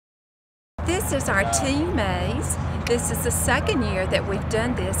This is our teen maze. This is the second year that we've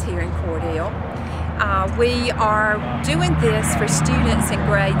done this here in Cordele. We are doing this for students in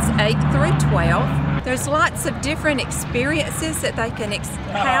grades 8 through 12. There's lots of different experiences that they can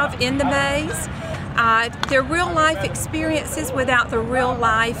have in the maze. They're real life experiences without the real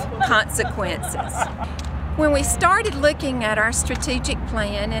life consequences. When we started looking at our strategic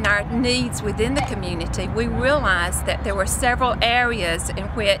plan and our needs within the community, we realized that there were several areas in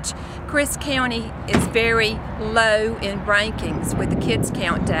which Chris County is very low in rankings with the Kids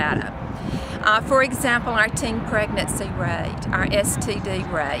Count data. For example, our teen pregnancy rate, our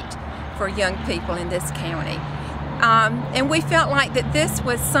STD rate for young people in this county. And we felt like that this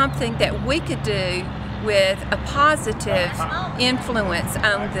was something that we could do with a positive influence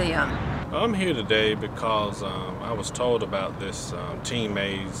on them. I'm here today because I was told about this teen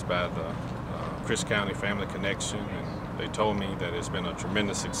maze by the Chris County Family Connection, and they told me that it's been a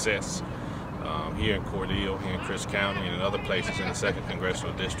tremendous success here in Cordele, here in Chris County, and in other places in the 2nd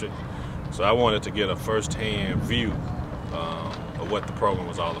Congressional District. So I wanted to get a first-hand view of what the program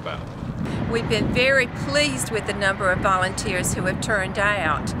was all about. We've been very pleased with the number of volunteers who have turned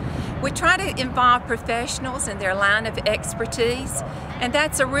out. We try to involve professionals in their line of expertise, and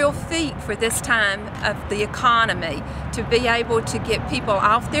that's a real feat for this time of the economy, to be able to get people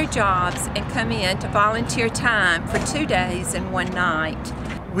off their jobs and come in to volunteer time for 2 days and 1 night.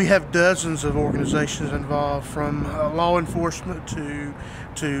 We have dozens of organizations involved, from law enforcement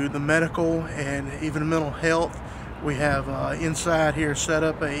to the medical and even mental health. We have inside here set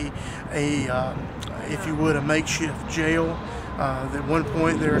up if you would, a makeshift jail. At one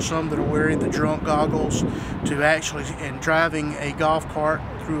point there are some that are wearing the drunk goggles and driving a golf cart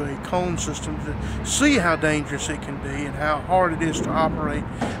through a cone system to see how dangerous it can be and how hard it is to operate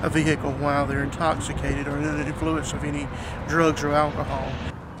a vehicle while they're intoxicated or under the influence of any drugs or alcohol.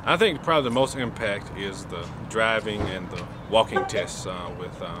 I think probably the most impact is the driving and the walking tests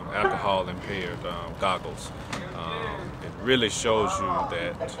with alcohol impaired goggles. It really shows you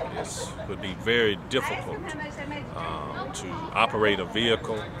that it would be very difficult to operate a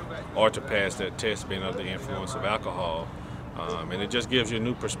vehicle or to pass that test being under the influence of alcohol. And it just gives you a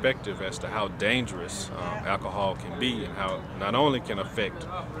new perspective as to how dangerous alcohol can be, and how it not only can affect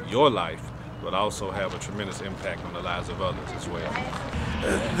your life, but also have a tremendous impact on the lives of others as well.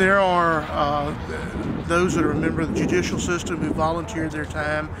 There are those that are a member of the judicial system who volunteer their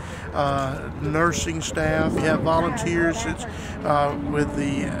time, nursing staff. We have volunteers with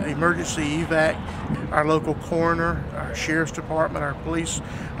the emergency evac, our local coroner, our sheriff's department, our police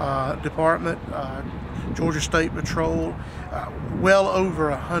department, Georgia State Patrol. Well over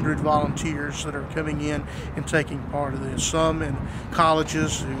 100 volunteers that are coming in and taking part of this. Some in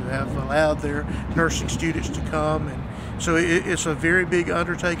colleges who have allowed their nursing students to come, and so it's a very big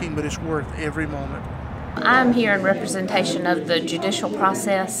undertaking, but it's worth every moment. I'm here in representation of the judicial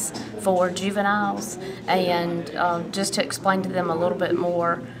process for juveniles, and just to explain to them a little bit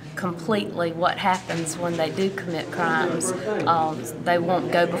more completely what happens when they do commit crimes. They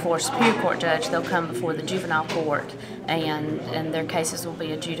won't go before a Superior Court judge, they'll come before the juvenile court, and their cases will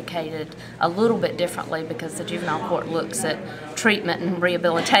be adjudicated a little bit differently because the juvenile court looks at treatment and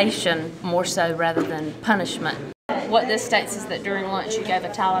rehabilitation more so rather than punishment. What this states is that during lunch you gave a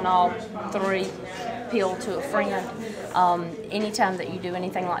Tylenol 3 pill to a friend. Anytime that you do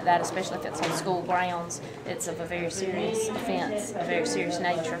anything like that, especially if it's on school grounds, it's of a very serious offense, a very serious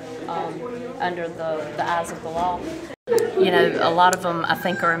nature under the eyes of the law. You know, a lot of them, I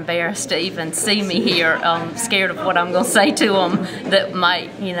think, are embarrassed to even see me here, scared of what I'm going to say to them that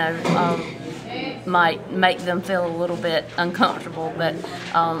might, might make them feel a little bit uncomfortable, but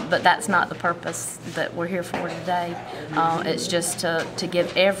that's not the purpose that we're here for today. It's just to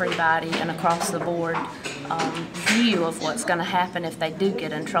give everybody an across-the-board view of what's going to happen if they do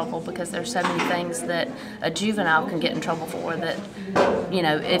get in trouble, because there's so many things that a juvenile can get in trouble for that, you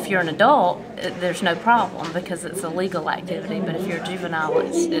know, if you're an adult, there's no problem because it's a legal activity, but if you're a juvenile,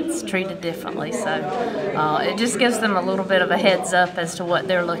 it's treated differently. So it just gives them a little bit of a heads up as to what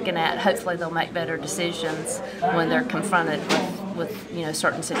they're looking at. Hopefully they'll make better decisions when they're confronted with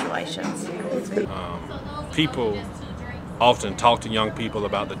certain situations. People often talk to young people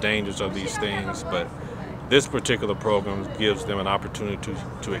about the dangers of these things, but this particular program gives them an opportunity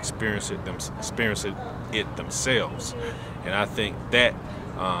to experience it themselves, and I think that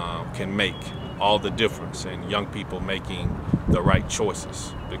can make all the difference in young people making the right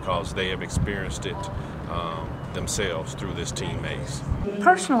choices because they have experienced it themselves through this teen maze.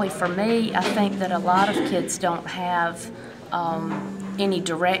 Personally, for me, I think that a lot of kids don't have any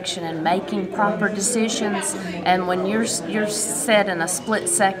direction in making proper decisions. And when you're set in a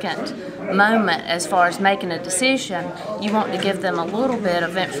split-second moment as far as making a decision, you want to give them a little bit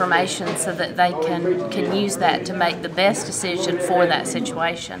of information so that they can use that to make the best decision for that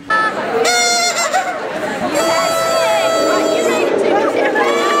situation.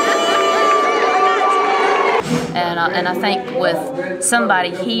 And I think with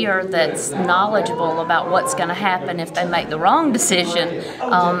somebody here that's knowledgeable about what's going to happen if they make the wrong decision,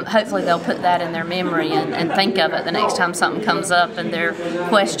 hopefully they'll put that in their memory and think of it the next time something comes up and they're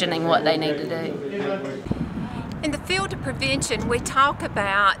questioning what they need to do. In the field of prevention, we talk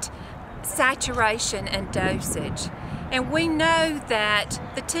about saturation and dosage. And we know that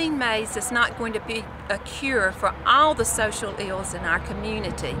the teen maze is not going to be a cure for all the social ills in our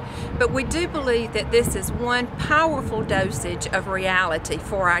community, but we do believe that this is one powerful dosage of reality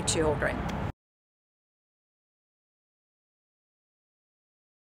for our children.